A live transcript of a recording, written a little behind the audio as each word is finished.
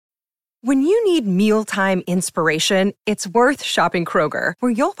When you need mealtime inspiration, it's worth shopping Kroger,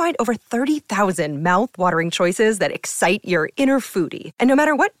 where you'll find over 30,000 mouth-watering choices that excite your inner foodie. And no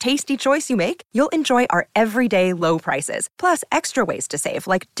matter what tasty choice you make, you'll enjoy our everyday low prices, plus extra ways to save,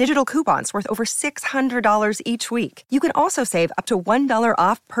 like digital coupons worth over $600 each week. You can also save up to $1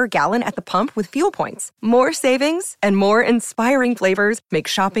 off per gallon at the pump with fuel points. More savings and more inspiring flavors make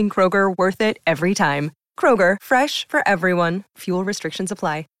shopping Kroger worth it every time. Kroger, fresh for everyone. Fuel restrictions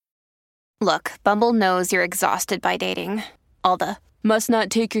apply. Look, Bumble knows you're exhausted by dating. All the, must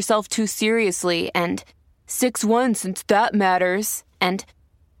not take yourself too seriously, and 6'1" since that matters, and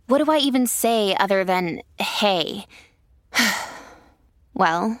what do I even say other than, hey?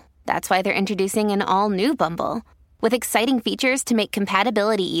 Well, that's why they're introducing an all-new Bumble, with exciting features to make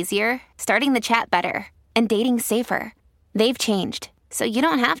compatibility easier, starting the chat better, and dating safer. They've changed, so you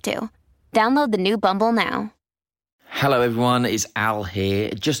don't have to. Download the new Bumble now. Hello everyone, it's Al here.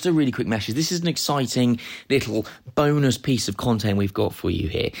 Just a really quick message. This is an exciting little bonus piece of content we've got for you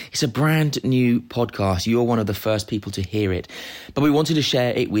here. It's a brand new podcast. You're one of the first people to hear it. But we wanted to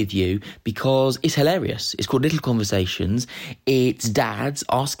share it with you because it's hilarious. It's called Little Conversations. It's dads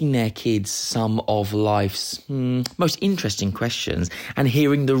asking their kids some of life's most interesting questions and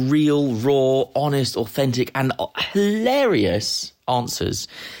hearing the real, raw, honest, authentic and hilarious answers.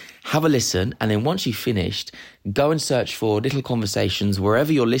 Have a listen, and then once you've finished, go and search for Little Conversations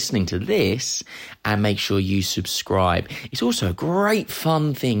wherever you're listening to this and make sure you subscribe. It's also a great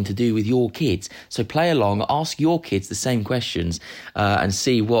fun thing to do with your kids. So play along, ask your kids the same questions and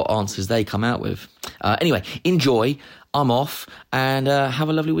see what answers they come out with. Anyway, enjoy. I'm off, and have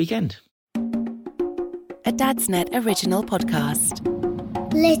a lovely weekend. A Dadsnet original podcast.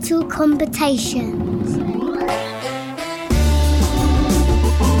 Little Conversations.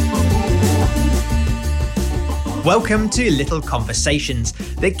 Welcome to Little Conversations.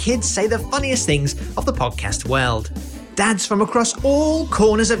 The kids say the funniest things of the podcast world. Dads from across all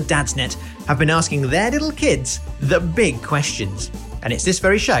corners of Dadsnet have been asking their little kids the big questions. And it's this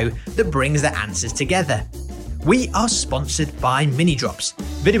very show that brings the answers together. We are sponsored by Mini Drops,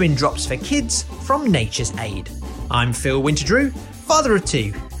 vitamin drops for kids from Nature's Aid. I'm Phil Winterdrew, father of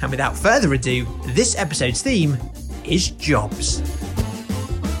two. And without further ado, this episode's theme is jobs.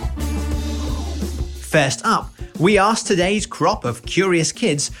 First up, we asked today's crop of curious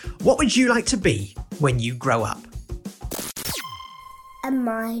kids, what would you like to be when you grow up? A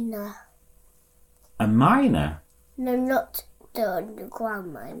miner. A miner? No, not the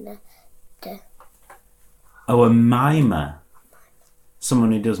underground miner. Oh, a mimer.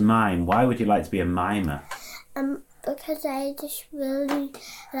 Someone who does mime. Why would you like to be a mimer? Because I just really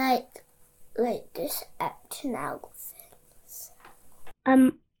like this acting out things.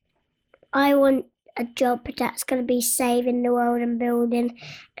 I want a job that's going to be saving the world and building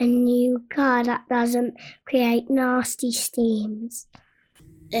a new car that doesn't create nasty steams.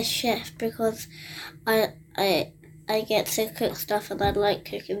 A chef, because I get to cook stuff and I like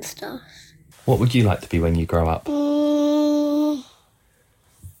cooking stuff. What would you like to be when you grow up?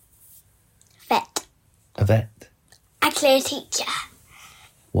 Vet. A vet? Actually, a teacher.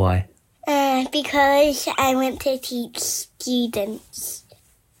 Why? Because I want to teach students.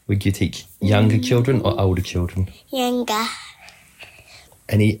 Would you teach younger children or older children? Younger.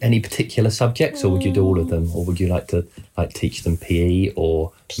 Any particular subjects, or would you do all of them? Or would you like to teach them PE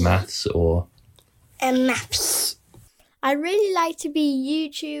or maths or? Maths. I'd really like to be a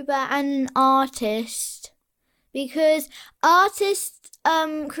YouTuber and an artist, because artists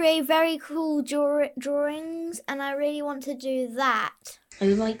create very cool drawings, and I really want to do that. I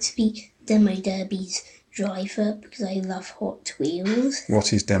would like to be Demo Derby's driver because I love Hot Wheels.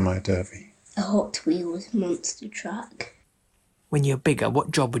 What is Demo Derby? A Hot Wheels monster truck. When you're bigger,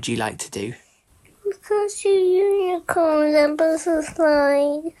 what job would you like to do? Because you unicorns and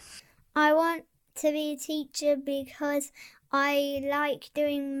butterflies. I want to be a teacher because I like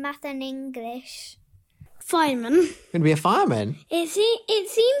doing math and English. Fireman. Going to be a fireman? It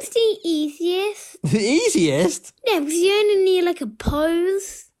seems the easiest. The easiest? Yeah, because you only need like a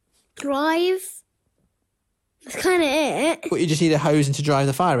hose, drive. That's kind of it. But you just need a hose and to drive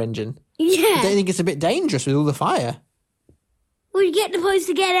the fire engine? Yeah. I don't think it's a bit dangerous with all the fire. Well, you get the hose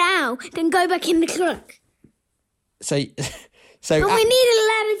to get it out, then go back in the trunk. So but we need a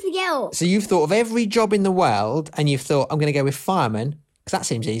ladder to get up. So you've thought of every job in the world and you've thought, I'm going to go with fireman, because that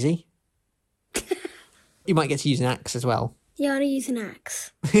seems easy. You might get to use an axe as well. Yeah, I want to use an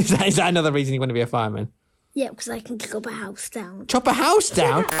axe. Is that another reason you want to be a fireman? Yeah, because I can chop a house down. Chop a house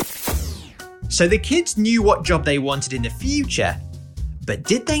down? So the kids knew what job they wanted in the future, but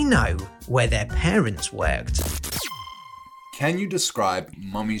did they know where their parents worked? Can you describe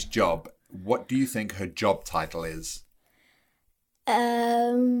Mummy's job? What do you think her job title is?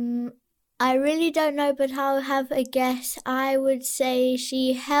 I really don't know, but I'll have a guess. I would say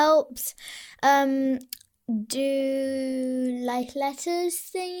she helps do like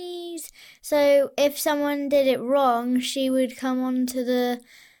letters thingies. So if someone did it wrong, she would come onto the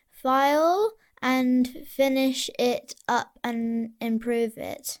file and finish it up and improve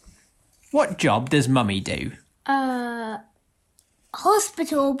it. What job does Mummy do?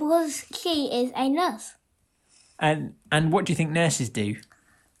 Hospital, because she is a nurse. And what do you think nurses do?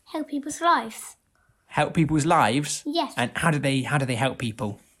 Help people's lives. Help people's lives? Yes. And how do they help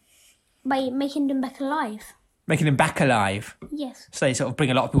people? By making them back alive. Making them back alive? Yes. So they sort of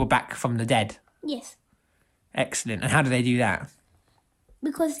bring a lot of people back from the dead? Yes. Excellent. And how do they do that?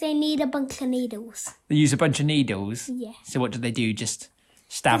 Because they need a bunch of needles. They use a bunch of needles? Yes. So what do they do? Just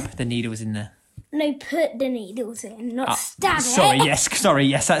stab the needles in the... No, put the needles in, not stab it. Sorry,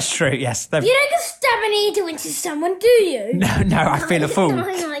 yes, that's true, yes. You don't just stab a needle into someone, do you? No, I feel a fool. No,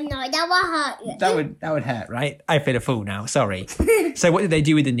 that will hurt you. That would hurt, right? I feel a fool now, sorry. So what do they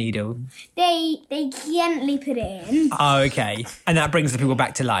do with the needle? They gently put it in. Oh, okay. And that brings the people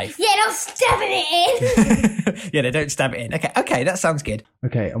back to life? Yeah, not stabbing it in. Yeah, they don't stab it in. Okay, that sounds good.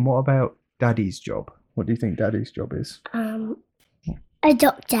 Okay, and what about Daddy's job? What do you think Daddy's job is? A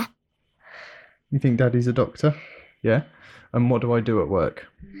doctor. You think Daddy's a doctor? Yeah? And what do I do at work?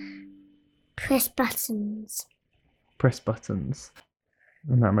 Press buttons. Press buttons.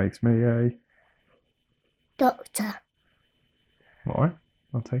 And that makes me a... Doctor. Alright,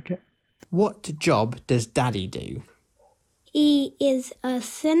 I'll take it. What job does Daddy do? He is a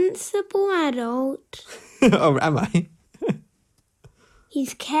sensible adult. Oh, am I?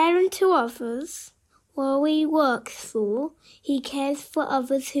 He's caring to others. While he works for, he cares for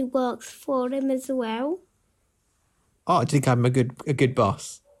others who works for him as well. Oh, I think I'm a good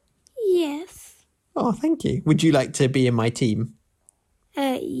boss. Yes. Oh, thank you. Would you like to be in my team?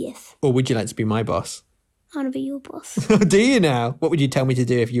 Yes. Or would you like to be my boss? I want to be your boss. Do you now? What would you tell me to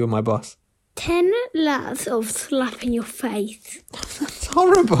do if you were my boss? 10 laps of slapping your face. That's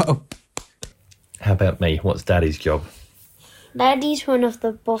horrible. How about me? What's Daddy's job? Daddy's one of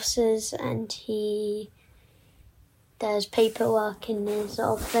the bosses and he does paperwork in his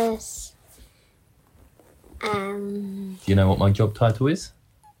office. Do you know what my job title is?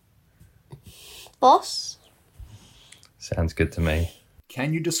 Boss? Sounds good to me.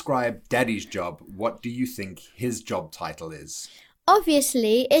 Can you describe Daddy's job? What do you think his job title is?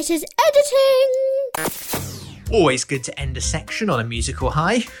 Obviously, it is editing! Always good to end a section on a musical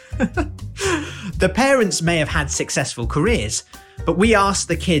high. The parents may have had successful careers, but we asked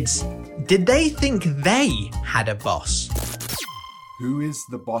the kids, did they think they had a boss? Who is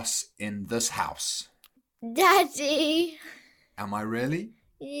the boss in this house? Daddy! Am I really?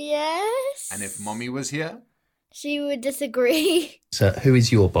 Yes? And if Mommy was here? She would disagree. So, who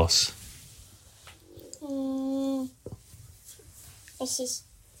is your boss? This is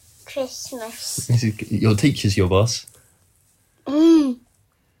Christmas. Your teacher's your boss?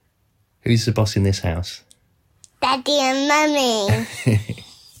 Who's the boss in this house? Daddy and Mummy.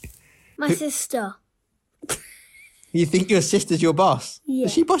 My sister. You think your sister's your boss? Yeah.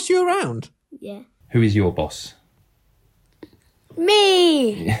 Does she boss you around? Yeah. Who is your boss?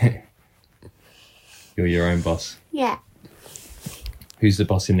 Me! You're your own boss. Yeah. Who's the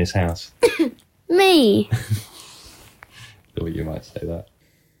boss in this house? Me! Thought you might say that.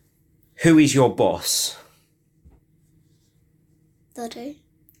 Who is your boss? Daddy.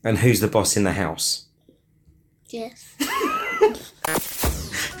 And who's the boss in the house? Yes.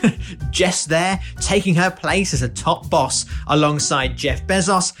 Jess there, taking her place as a top boss alongside Jeff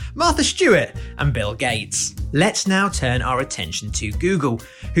Bezos, Martha Stewart and Bill Gates. Let's now turn our attention to Google,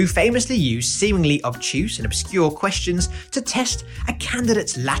 who famously use seemingly obtuse and obscure questions to test a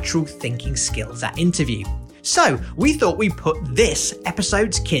candidate's lateral thinking skills at interview. So, we thought we'd put this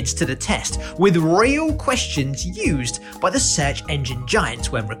episode's kids to the test with real questions used by the search engine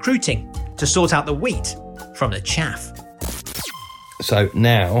giants when recruiting to sort out the wheat from the chaff. So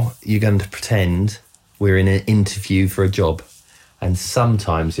now you're going to pretend we're in an interview for a job. And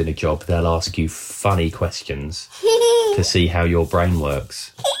sometimes in a job, they'll ask you funny questions to see how your brain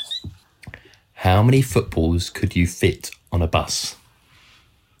works. How many footballs could you fit on a bus?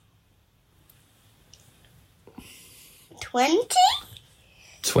 20?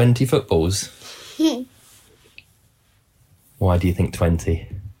 20 footballs? Why do you think 20?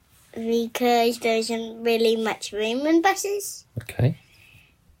 Because there isn't really much room in buses. Okay.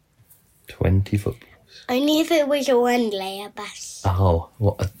 20 footballs. Only if it was a one-layer bus. Oh,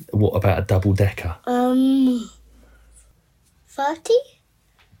 what about a double-decker? 30?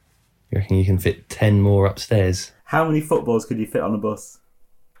 You reckon you can fit 10 more upstairs? How many footballs could you fit on a bus?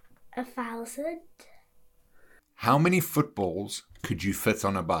 1,000. How many footballs could you fit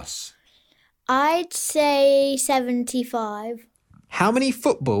on a bus? I'd say 75. How many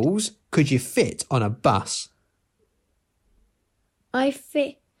footballs could you fit on a bus? I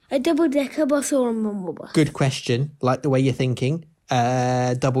fit a double-decker bus or a normal bus. Good question. Like the way you're thinking.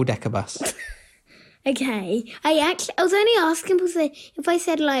 Double-decker bus. Okay. I was only asking because if I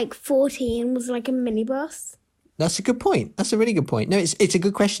said like 14 was like a minibus. That's a good point. That's a really good point. No, it's a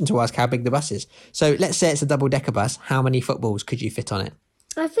good question to ask how big the bus is. So let's say it's a double-decker bus. How many footballs could you fit on it?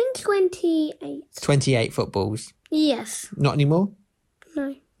 I think 28. 28 footballs. Yes. Not any more?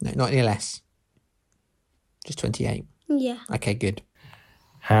 No. No, not any less. Just 28. Yeah. Okay, good.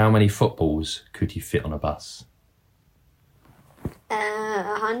 How many footballs could you fit on a bus?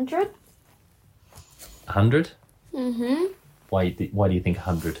 100. 100? Mm-hmm. Why do you think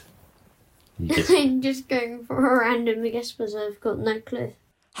 100? I'm just going for a random guess because I've got no clue.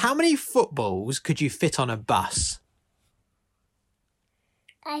 How many footballs could you fit on a bus?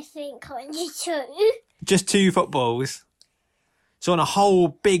 I think only 2. Just 2 footballs. So on a whole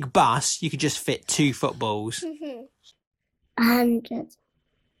big bus, you could just fit 2 footballs. 100.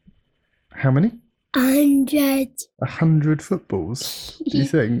 How many? 100. 100 footballs, do you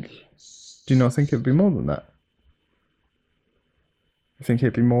think? Do you not think it'd be more than that? You think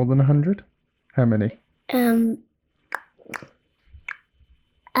it'd be more than 100? How many? Can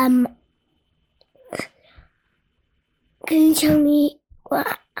you tell me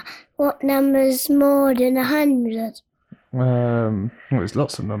what number's more than 100? Well, there's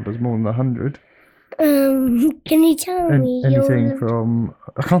lots of numbers more than 100. Can you tell me anything from...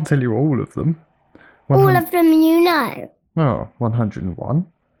 I can't tell you all of them. All of them you know? Oh, 101,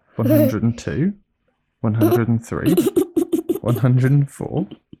 102, 103, 104,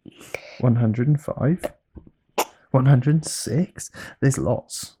 105, 106. There's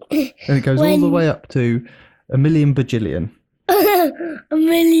lots. And it goes all the way up to a million bajillion. A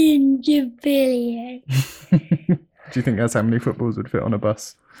million billion. Do you think that's how many footballs would fit on a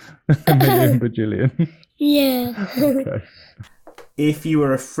bus? A million bajillion. Yeah. Okay. If you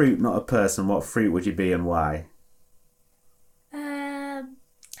were a fruit, not a person, what fruit would you be and why?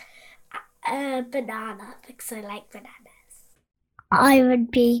 Banana, because I like bananas. I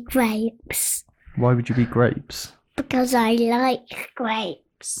would be grapes. Why would you be grapes? Because I like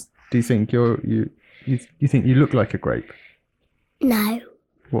grapes. Do you think you think you look like a grape? No.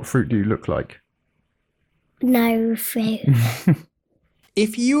 What fruit do you look like? No fruit.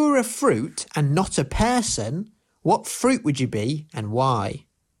 If you were a fruit and not a person, what fruit would you be and why?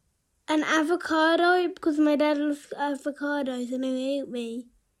 An avocado, because my dad loves avocados and he ate me.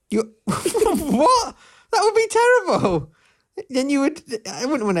 What? That would be terrible. Then I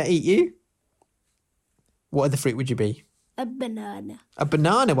wouldn't want to eat you. What other fruit would you be? A banana. A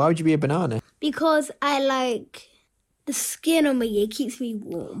banana? Why would you be a banana? Because I like the skin on my ear. It keeps me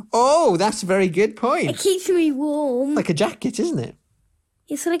warm. Oh, that's a very good point. It keeps me warm. Like a jacket, isn't it?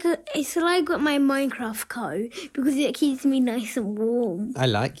 It's like my Minecraft coat because it keeps me nice and warm. I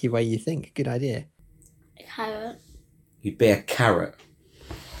like the way you think. Good idea. A carrot. You'd be a carrot.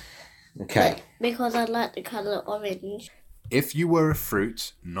 Okay. Because I like the colour orange. If you were a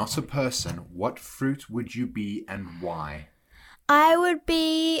fruit, not a person, what fruit would you be and why? I would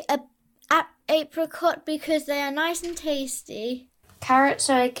be a apricot because they are nice and tasty. Carrot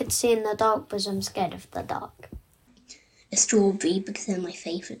so I could see in the dark because I'm scared of the dark. A strawberry because they're my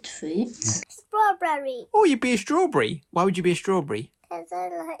favourite fruit. Strawberry. Oh, you'd be a strawberry. Why would you be a strawberry? Because I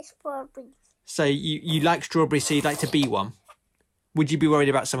like strawberries. So you like strawberries, so you'd like to be one. Would you be worried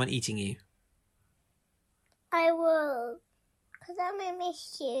about someone eating you? I will. Because I'm going to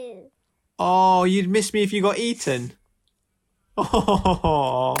miss you. Oh, you'd miss me if you got eaten.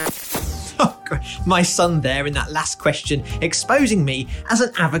 Oh. Oh, gosh. My son there in that last question exposing me as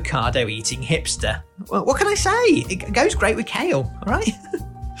an avocado-eating hipster. Well, what can I say? It goes great with kale, all right?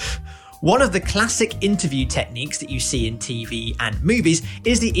 One of the classic interview techniques that you see in TV and movies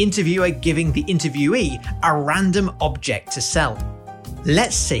is the interviewer giving the interviewee a random object to sell.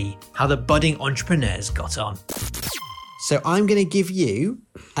 Let's see how the budding entrepreneurs got on. So I'm going to give you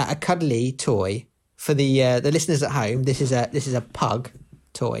a cuddly toy for the listeners at home. This is a pug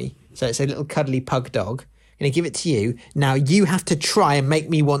toy. So it's a little cuddly pug dog. I'm going to give it to you. Now you have to try and make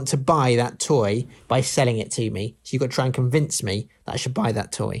me want to buy that toy by selling it to me. So you've got to try and convince me that I should buy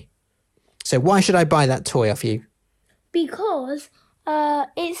that toy. So why should I buy that toy off you? Because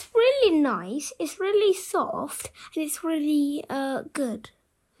it's really nice, it's really soft, and it's really good.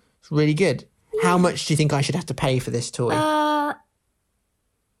 It's really good. How much do you think I should have to pay for this toy?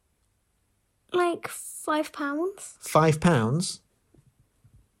 Like £5. £5?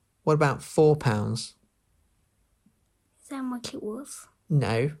 What about £4? Is that how much it was?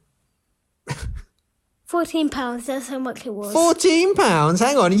 No. £14, that's how much it was. £14?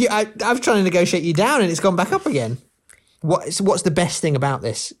 Hang on, I was trying to negotiate you down and it's gone back up again. What's the best thing about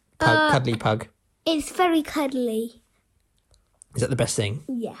this cuddly pug? It's very cuddly. Is that the best thing?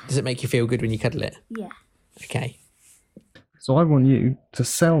 Yeah. Does it make you feel good when you cuddle it? Yeah. Okay. So I want you to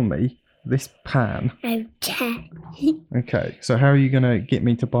sell me this pan. Okay. Okay, so how are you going to get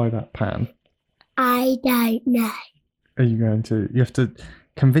me to buy that pan? I don't know. Are you going to... You have to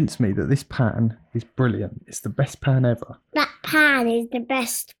convince me that this pan is brilliant. It's the best pan ever. That pan is the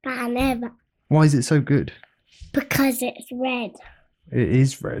best pan ever. Why is it so good? Because it's red. It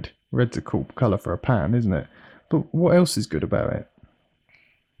is red. Red's a cool colour for a pan, isn't it? But what else is good about it?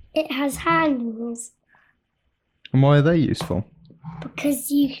 It has handles. And why are they useful?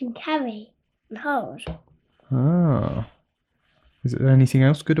 Because you can carry and hold. Ah. Is there anything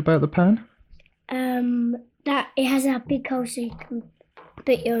else good about the pan? That it has a big hole so you can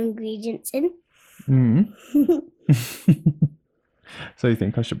put your ingredients in. So you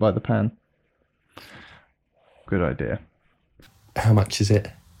think I should buy the pan? Good idea. How much is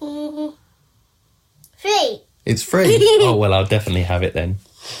it? Free. It's free? Oh, well, I'll definitely have it then.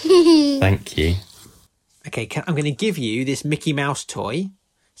 Thank you. Okay, I'm going to give you this Mickey Mouse toy.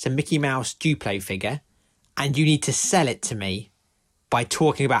 It's a Mickey Mouse Duplo figure. And you need to sell it to me by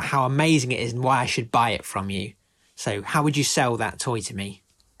talking about how amazing it is and why I should buy it from you. So how would you sell that toy to me?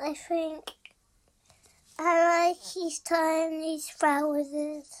 I think I like his tiny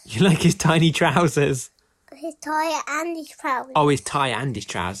trousers. You like his tiny trousers? His tie and his trousers. Oh, his tie and his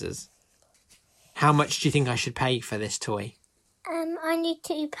trousers. How much do you think I should pay for this toy? I need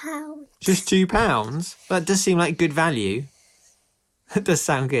 £2. Just £2? That does seem like good value. That does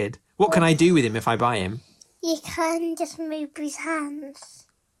sound good. What can I do with him if I buy him? You can just move his hands.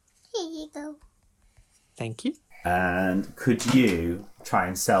 Here you go. Thank you. And could you try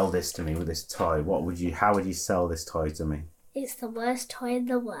and sell this to me with this toy? How would you sell this toy to me? It's the worst toy in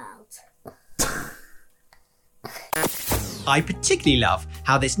the world. I particularly love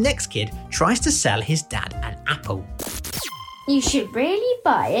how this next kid tries to sell his dad an apple. You should really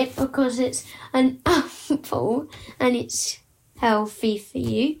buy it because it's an apple and it's healthy for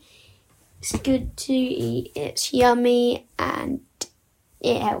you. It's good to eat, it's yummy and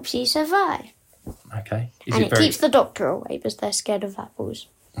it helps you survive. Okay. And it keeps the doctor away because they're scared of apples.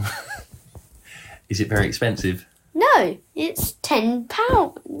 Is it very expensive? No, it's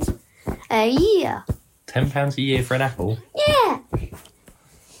 £10 a year. £10 a year for an apple? Yeah.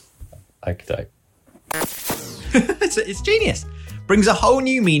 Okay. It's genius. Brings a whole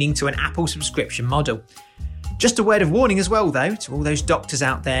new meaning to an Apple subscription model. Just a word of warning as well, though, to all those doctors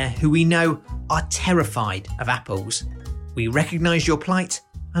out there who we know are terrified of apples. We recognise your plight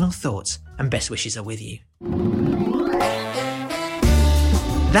and our thoughts and best wishes are with you.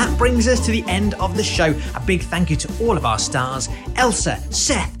 That brings us to the end of the show. A big thank you to all of our stars: Elsa,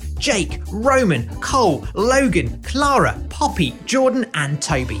 Seth, Jake, Roman, Cole, Logan, Clara, Poppy, Jordan and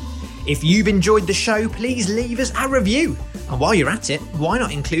Toby. If you've enjoyed the show, please leave us a review. And while you're at it, why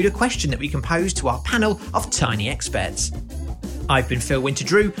not include a question that we can pose to our panel of tiny experts? I've been Phil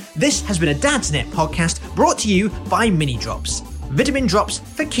Winter-Drew. This has been a Dadsnet podcast brought to you by Mini Drops. Vitamin drops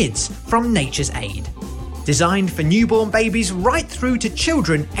for kids from Nature's Aid. Designed for newborn babies right through to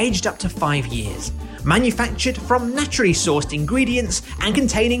children aged up to 5 years. Manufactured from naturally sourced ingredients and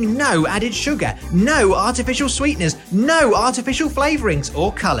containing no added sugar, no artificial sweeteners, no artificial flavourings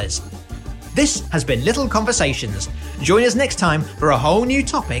or colours. This has been Little Conversations. Join us next time for a whole new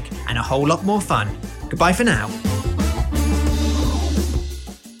topic and a whole lot more fun. Goodbye for now.